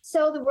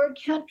 So the word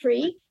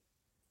country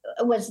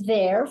was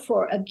there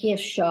for a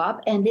gift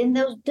shop. And then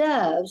those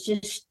doves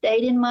just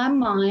stayed in my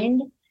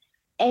mind.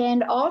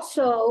 And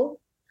also,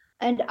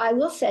 and I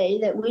will say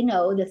that we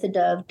know that the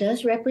dove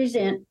does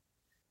represent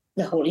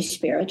the Holy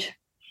Spirit.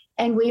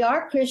 And we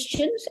are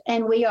Christians,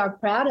 and we are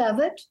proud of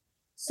it.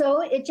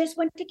 So it just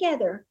went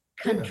together,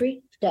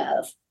 Country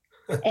Dove.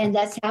 And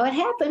that's how it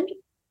happened.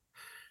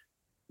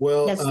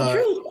 Well, that's the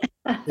truth.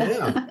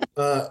 Yeah.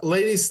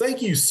 Ladies,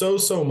 thank you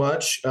so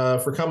much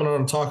for coming on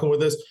and talking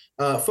with us.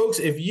 Folks,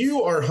 if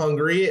you are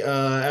hungry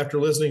after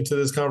listening to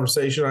this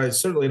conversation, I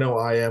certainly know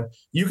I am,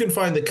 you can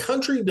find the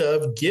Country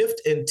Dove Gift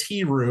and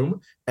Tea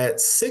Room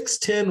at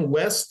 610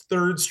 West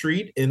 3rd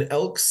Street in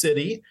Elk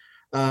City.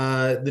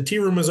 The tea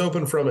room is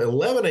open from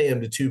 11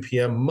 a.m. to 2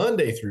 p.m.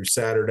 Monday through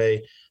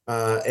Saturday.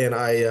 And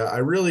I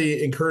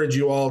really encourage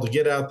you all to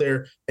get out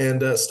there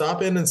and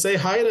stop in and say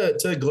hi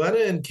to Glenna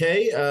and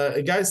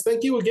Kay. Guys,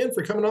 thank you again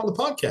for coming on the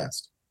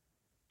podcast.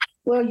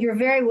 Well, you're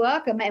very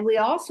welcome. And we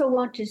also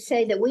want to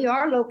say that we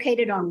are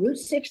located on Route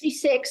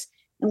 66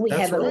 And we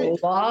That's have right.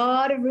 a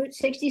lot of Route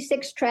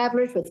 66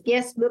 travelers with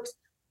guest books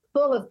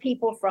full of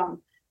people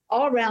from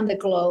all around the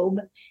globe.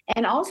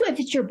 And also, if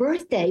it's your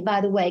birthday,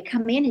 by the way,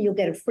 come in and you'll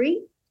get a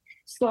free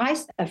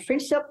slice of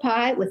French silk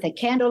pie with a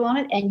candle on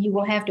it, and you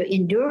will have to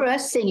endure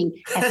us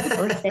singing happy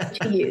birthday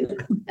to you.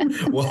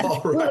 Well,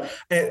 all right.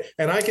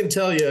 And I can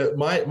tell you,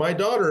 my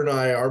daughter and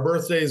I, our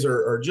birthdays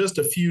are just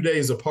a few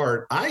days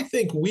apart. I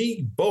think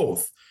we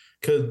both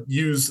could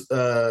use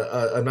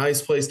a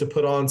nice place to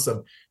put on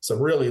some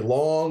really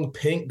long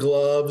pink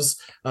gloves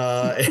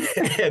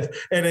and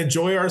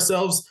enjoy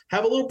ourselves.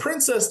 Have a little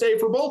Princess Day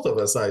for both of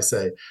us, I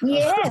say.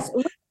 Yes,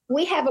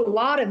 we have a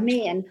lot of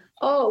men.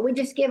 Oh, we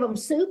just give them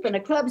soup and a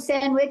club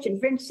sandwich and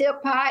French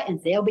silk pie,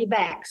 and they'll be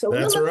back. So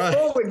That's we'll look right.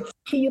 forward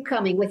to you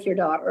coming with your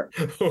daughter.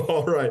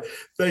 All right.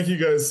 Thank you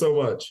guys so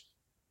much.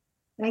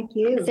 Thank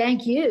you.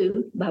 Thank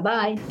you.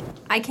 Bye-bye.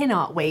 I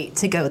cannot wait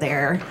to go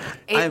there.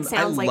 It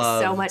sounds like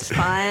so much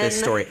fun. This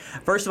story.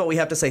 First of all, we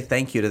have to say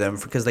thank you to them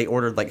because they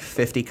ordered like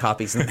 50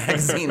 copies of the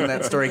magazine when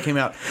that story came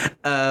out.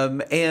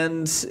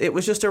 And it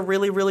was just a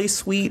really, really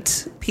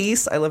sweet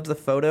piece. I loved the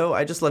photo.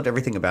 I just loved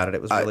everything about it.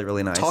 It was really,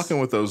 really nice.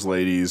 Talking with those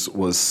ladies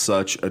was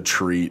such a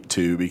treat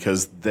too,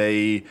 because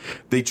they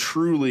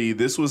truly,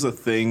 this was a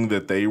thing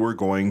that they were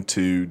going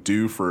to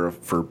do for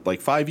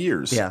like 5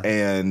 years. Yeah.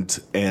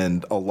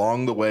 And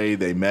along the way,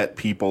 they met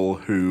people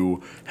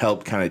who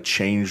helped kind of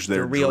change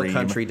their the real dream.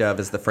 country dove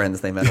is the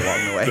friends they met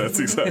along the way. That's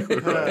exactly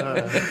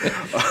right.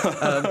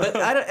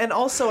 But and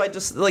also I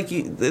just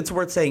it's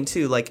worth saying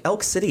too. Like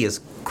Elk City is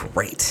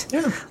great.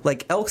 Yeah.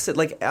 Like Elk City.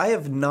 Like I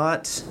have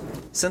not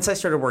since I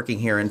started working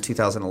here in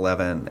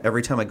 2011.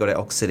 Every time I go to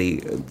Elk City,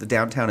 the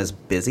downtown is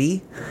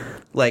busy.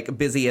 Like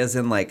busy as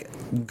in like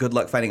good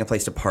luck finding a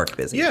place to park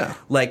busy. Yeah.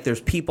 Like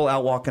there's people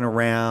out walking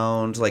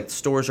around. Like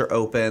stores are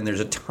open. There's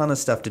a ton of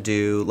stuff to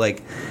do.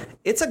 Like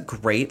it's a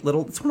great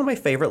little. It's one of my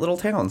favorite little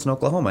towns in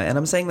Oklahoma. And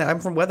I'm saying that I'm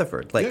from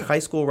Weatherford, like high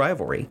school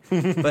rivalry.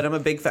 But I'm a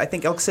big. I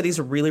think Elk City's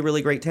a really,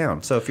 really great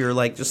town. So if you're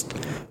like, just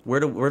where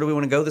do we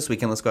want to go this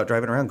weekend? Let's go out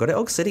driving around. Go to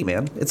Elk City,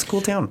 man. It's a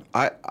cool town.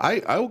 I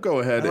will go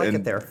ahead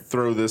and there.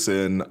 throw this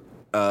in.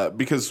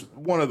 Because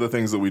one of the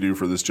things that we do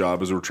for this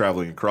job is we're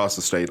traveling across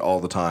the state all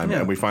the time,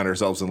 and we find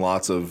ourselves in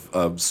lots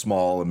of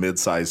small and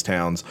mid-sized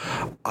towns.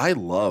 I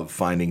love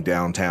finding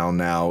downtown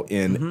now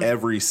in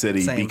every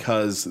city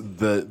because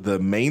the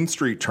Main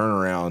Street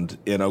turnaround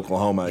in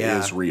Oklahoma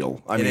is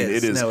real. I mean,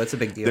 it is. No, it's a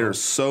big deal. There's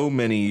so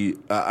many.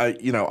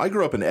 I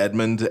grew up in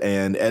Edmond,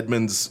 and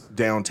Edmond's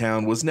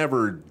downtown was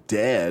never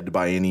dead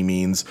by any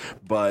means,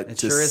 but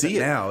to see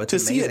it now,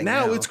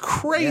 it's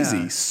crazy.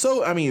 Yeah.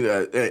 So I mean,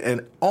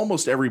 and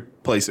almost every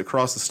place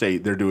across the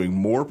state, they're doing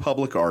more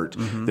public art.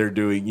 They're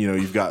doing,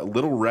 you've got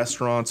little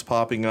restaurants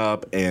popping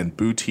up and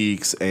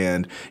boutiques,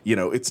 and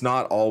it's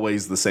not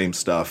always the same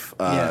stuff.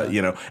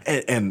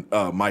 And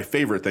my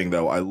favorite thing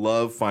though, I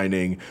love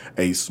finding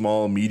a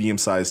small,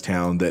 medium-sized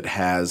town that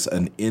has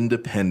an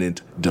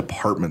independent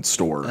department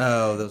store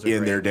those are in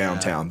great. their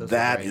downtown. Yeah,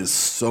 that is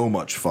so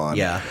much fun.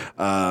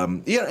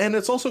 And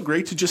it's also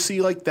great to just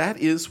see like that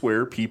is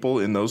where people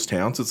in those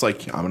towns. It's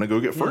like I'm gonna go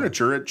get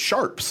furniture at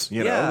Sharps.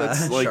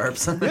 That's like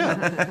Sharps.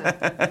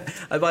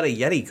 I bought a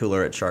Yeti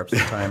cooler at Sharps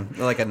one time,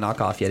 like a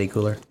knockoff Yeti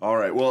cooler. All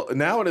right. Well,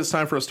 now it is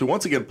time for us to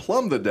once again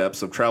plumb the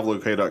depths of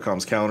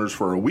TravelOK.com's calendars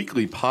for a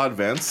weekly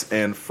Podvents.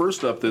 And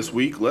first up this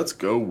week, let's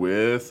go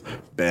with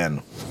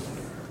Ben.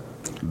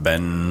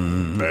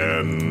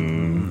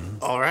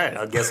 All right,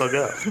 I guess I'll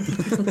go.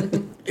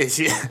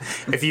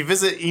 If you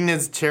visit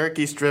Enid's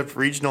Cherokee Strip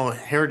Regional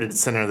Heritage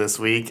Center this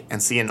week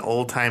and see an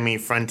old-timey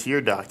frontier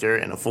doctor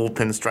in a full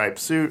pinstripe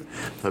suit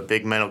with a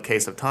big metal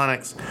case of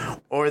tonics,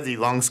 or the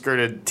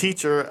long-skirted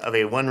teacher of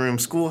a one-room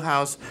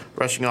schoolhouse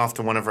rushing off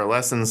to one of her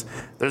lessons,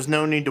 there's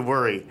no need to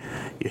worry.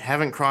 You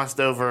haven't crossed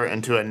over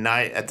into a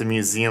night at the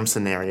museum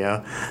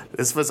scenario.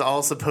 This was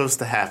all supposed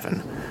to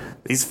happen.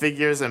 These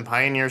figures in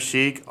pioneer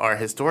chic are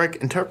historic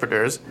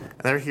interpreters,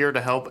 and they're here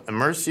to help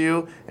immerse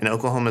you in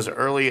Oklahoma's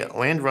early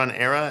land-run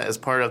era as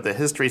part of the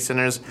History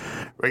Center's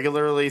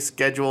regularly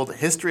scheduled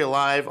History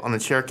Alive on the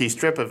Cherokee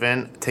Strip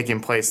event taking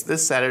place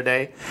this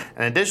Saturday,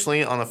 and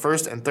additionally on the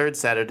first and third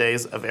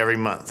Saturdays of every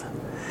month.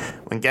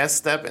 When guests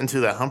step into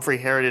the Humphrey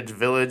Heritage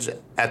Village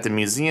at the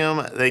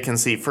museum, they can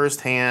see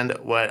firsthand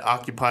what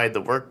occupied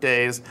the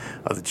workdays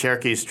of the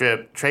Cherokee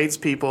Strip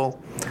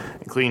tradespeople,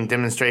 including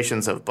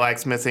demonstrations of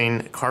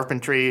blacksmithing,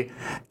 carpentry,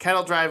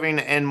 cattle driving,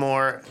 and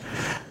more.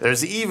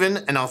 There's even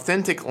an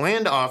authentic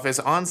land office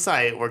on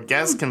site where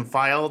guests can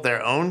file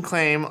their own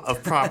claim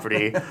of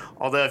property.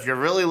 Although if you're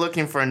really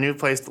looking for a new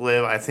place to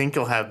live, I think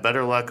you'll have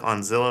better luck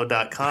on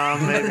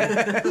Zillow.com, maybe.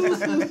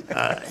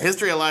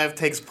 History Alive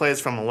takes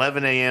place from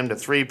 11 a.m. to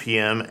 3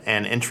 p.m.,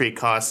 and entry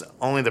costs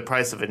only the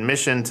price of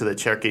admission to the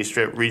Cherokee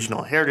Strip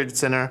Regional Heritage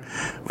Center,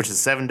 which is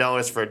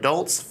 $7 for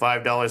adults,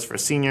 $5 for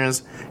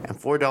seniors, and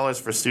 $4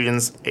 for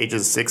students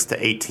ages 6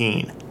 to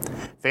 18.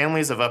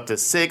 Families of up to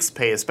 6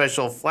 pay a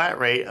special flat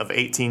rate of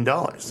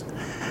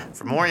 $18.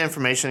 For more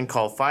information,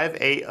 call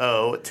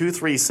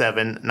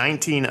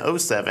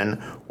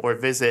 580-237-1907 or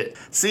visit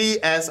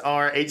csrhc.org.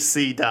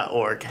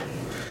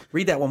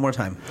 Read that one more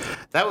time.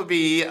 That would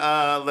be,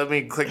 let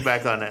me click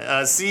back on it,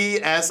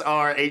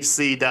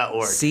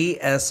 csrhc.org.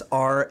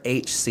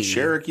 CSRHC.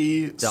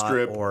 Cherokee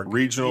Strip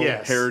Regional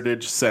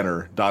Heritage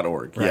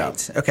Center.org. Right.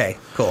 Yeah. Okay,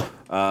 cool.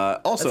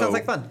 Also, that sounds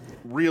like fun.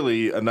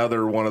 Really,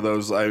 another one of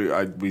those.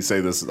 We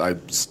say this. I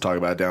talk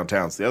about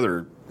downtowns. The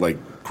other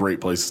great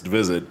places to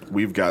visit.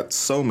 We've got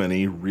so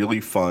many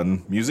really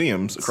fun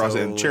museums across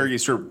and Cherokee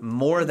Strip.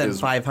 More than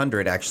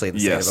 500 actually in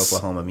the state of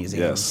Oklahoma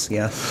museums.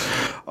 Yes.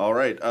 All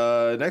right.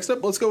 Next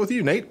up, let's go with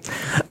you, Nate.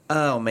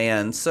 Oh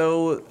man.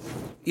 So,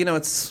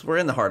 we're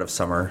in the heart of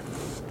summer,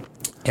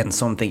 and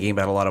so I'm thinking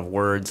about a lot of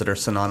words that are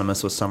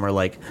synonymous with summer,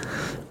 like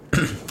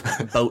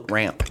boat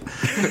ramp,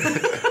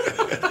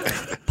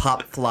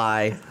 pop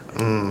fly,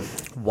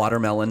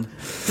 watermelon,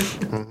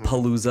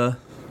 palooza.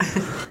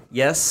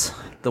 Yes,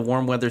 the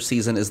warm weather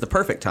season is the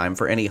perfect time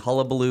for any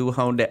hullabaloo,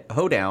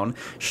 hoedown,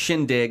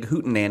 shindig,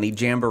 hootenanny,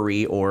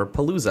 jamboree, or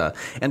palooza.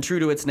 And true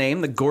to its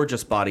name, the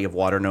gorgeous body of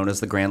water known as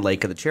the Grand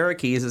Lake of the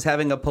Cherokees is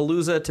having a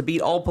palooza to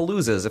beat all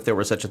paloozas, if there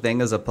were such a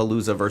thing as a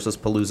palooza versus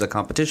palooza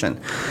competition.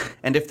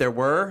 And if there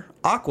were,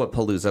 Aqua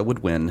Palooza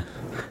would win.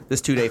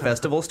 This 2-day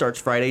festival starts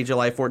Friday,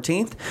 July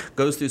 14th,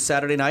 goes through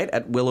Saturday night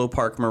at Willow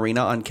Park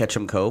Marina on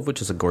Ketchum Cove,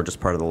 which is a gorgeous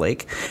part of the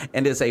lake,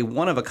 and is a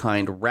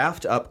one-of-a-kind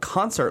raft-up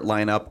concert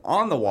lineup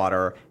on the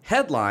water,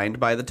 headlined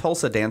by the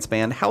Tulsa dance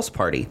band House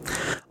Party.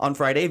 On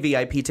Friday,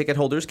 VIP ticket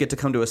holders get to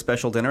come to a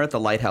special dinner at the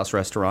Lighthouse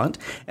Restaurant,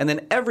 and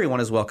then everyone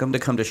is welcome to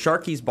come to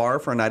Sharky's Bar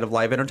for a night of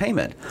live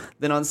entertainment.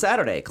 Then on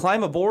Saturday,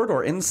 climb aboard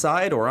or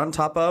inside or on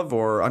top of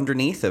or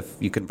underneath, if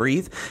you can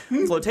breathe,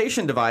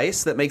 flotation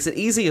device that makes it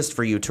easiest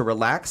for you to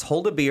relax,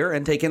 hold a beer,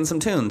 and take in some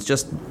tunes.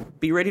 Just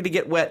be ready to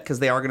get wet because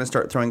they are going to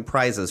start throwing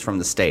prizes from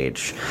the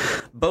stage.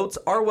 Boats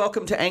are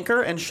welcome to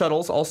anchor, and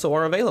shuttles also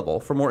are available.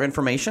 For more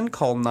information,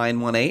 call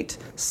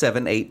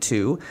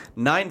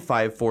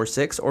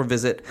 918-782-9546 or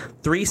visit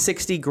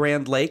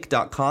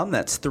 360grandlake.com.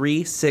 That's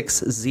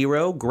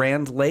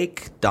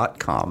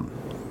 360grandlake.com.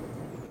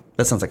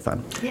 That sounds like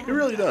fun. Yeah. It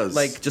really does.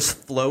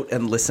 Just float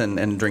and listen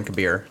and drink a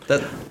beer.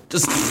 That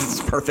just is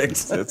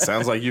perfect. It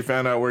sounds like you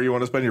found out where you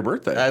want to spend your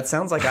birthday. It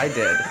sounds like I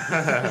did.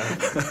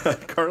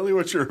 Carly,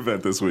 what's your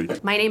event this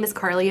week? My name is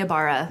Carly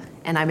Ibarra,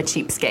 and I'm a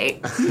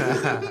cheapskate.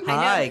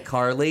 Hi,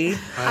 Carly.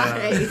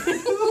 Hi.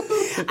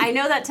 I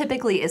know that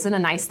typically isn't a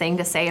nice thing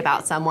to say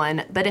about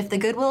someone, but if the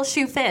Goodwill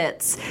shoe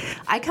fits,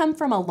 I come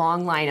from a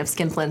long line of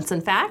skinflints. In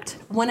fact,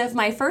 one of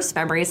my first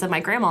memories of my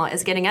grandma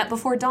is getting up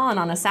before dawn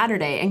on a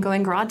Saturday and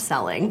going garage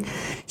selling.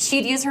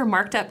 She'd use her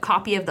marked up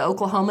copy of the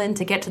Oklahoman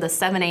to get to the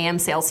 7 a.m.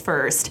 sales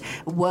first.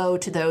 Woe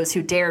to those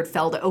who dared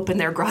fail to open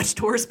their garage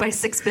doors by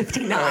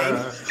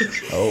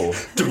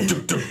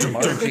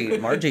 6:59.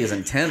 Margie is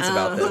intense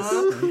about this.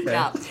 Okay.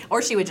 Yeah,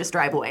 or she would just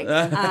drive away.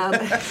 Now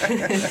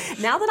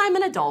that I'm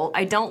an adult,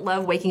 I don't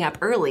love waking up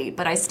early,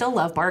 but I still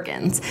love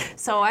bargains.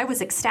 So I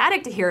was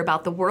ecstatic to hear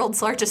about the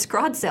world's largest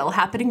garage sale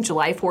happening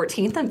July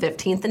 14th and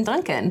 15th in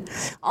Duncan.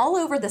 All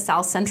over the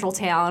South Central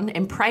town,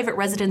 in private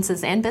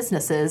residences and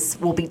businesses,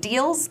 will be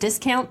deals,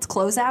 discounts,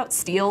 closeouts,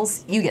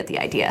 steals. You get the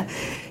idea.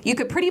 You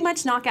could pretty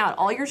much knock out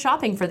all your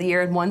shopping for the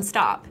year in one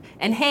stop.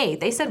 And hey,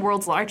 they said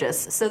world's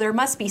largest, so there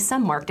must be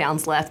some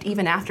markdowns left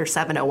even after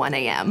 7:01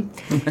 a.m.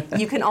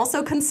 You can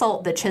also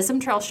consult the Chisholm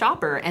Trail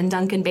Shopper and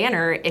Duncan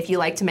Banner if you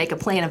like to make a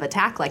plan of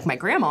attack like my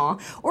grandma,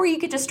 or you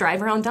could just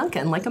drive around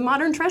Duncan like a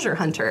modern treasure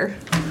hunter.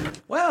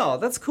 Wow,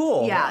 that's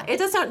cool. Yeah, it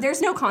does not.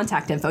 There's no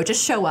contact info.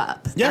 Just show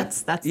up. Yeah,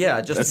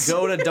 that's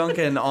go to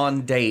Duncan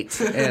on date,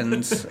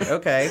 and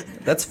okay,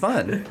 that's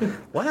fun.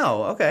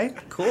 Wow. Okay.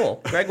 Cool.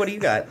 Greg, what do you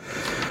got?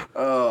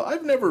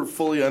 I've never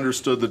fully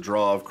understood the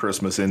draw of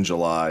Christmas in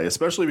July,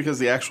 especially because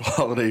the actual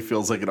holiday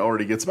feels like it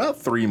already gets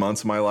about 3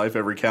 months of my life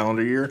every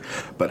calendar year.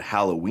 But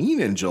Halloween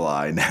in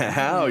July,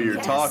 now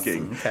you're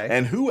talking. Okay.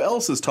 And who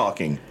else is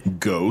talking?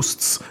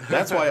 Ghosts.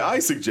 That's why I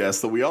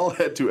suggest that we all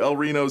head to El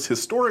Reno's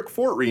historic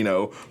Fort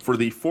Reno for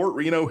the Fort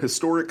Reno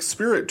Historic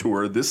Spirit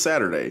Tour this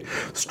Saturday.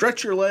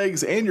 Stretch your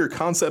legs and your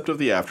concept of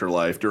the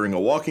afterlife during a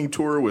walking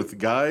tour with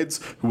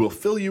guides who will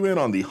fill you in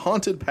on the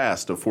haunted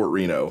past of Fort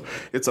Reno.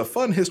 It's a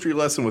fun history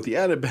lesson with the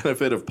added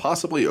benefit of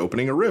possibly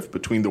opening a rift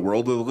between the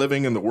world of the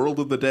living and the world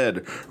of the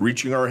dead,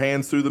 reaching our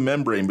hands through the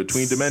membrane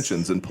between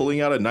dimensions and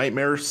pulling out a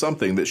nightmare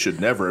something that should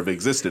never have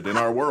existed in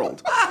our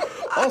world.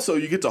 Also,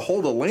 you get to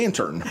hold a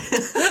lantern.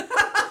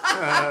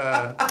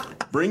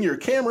 Bring your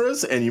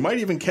cameras, and you might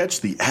even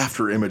catch the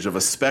after image of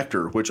a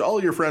specter, which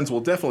all your friends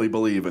will definitely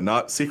believe and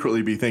not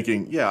secretly be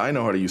thinking, yeah, I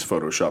know how to use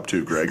Photoshop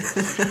too, Greg.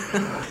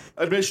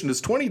 Admission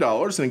is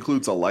 $20 and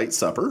includes a light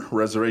supper.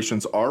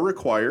 Reservations are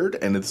required,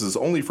 and this is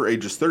only for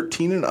ages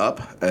 13 and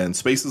up, and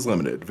space is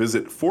limited.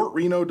 Visit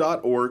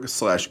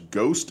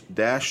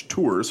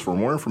fortreno.org/ghost-tours for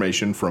more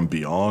information from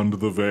Beyond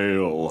the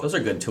Veil. Those are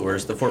good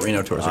tours. The Fort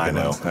Reno tours are good.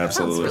 I know,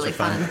 absolutely. Sounds really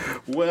fun.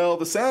 Well,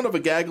 the sound of a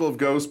gaggle of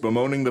ghosts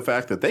bemoaning the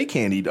fact that they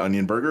can't eat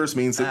onion burgers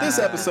means that this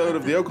episode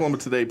of the Oklahoma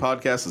Today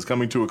podcast is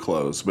coming to a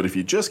close. But if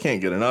you just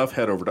can't get enough,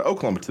 head over to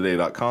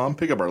oklahomatoday.com,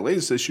 pick up our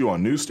latest issue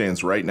on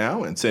newsstands right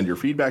now, and send your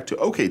feedback to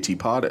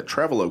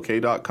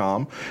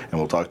oktpod@travelok.com, and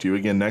we'll talk to you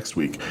again next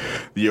week.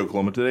 The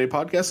Oklahoma Today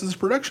podcast is a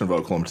production of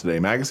Oklahoma Today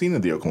magazine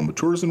and the Oklahoma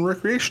Tourism and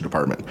Recreation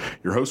Department.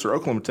 Your hosts are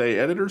Oklahoma Today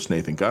editors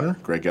Nathan Gunner,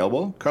 Greg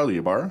Elwell, Carly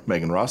Ybarra,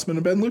 Megan Rossman,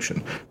 and Ben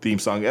Lucian. Theme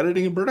song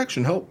editing and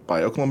production help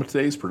by Oklahoma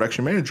Today's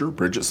production manager,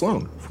 Bridget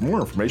Sloan. For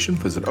more information,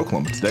 visit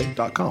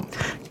oklahomatoday.com.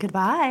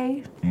 Goodbye.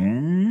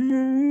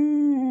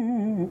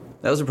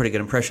 That was a pretty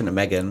good impression of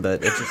Megan,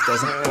 but it just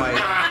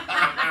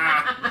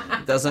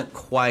doesn't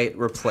quite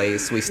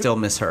replace. We still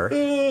miss her.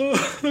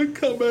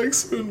 Come back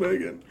soon,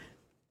 Megan.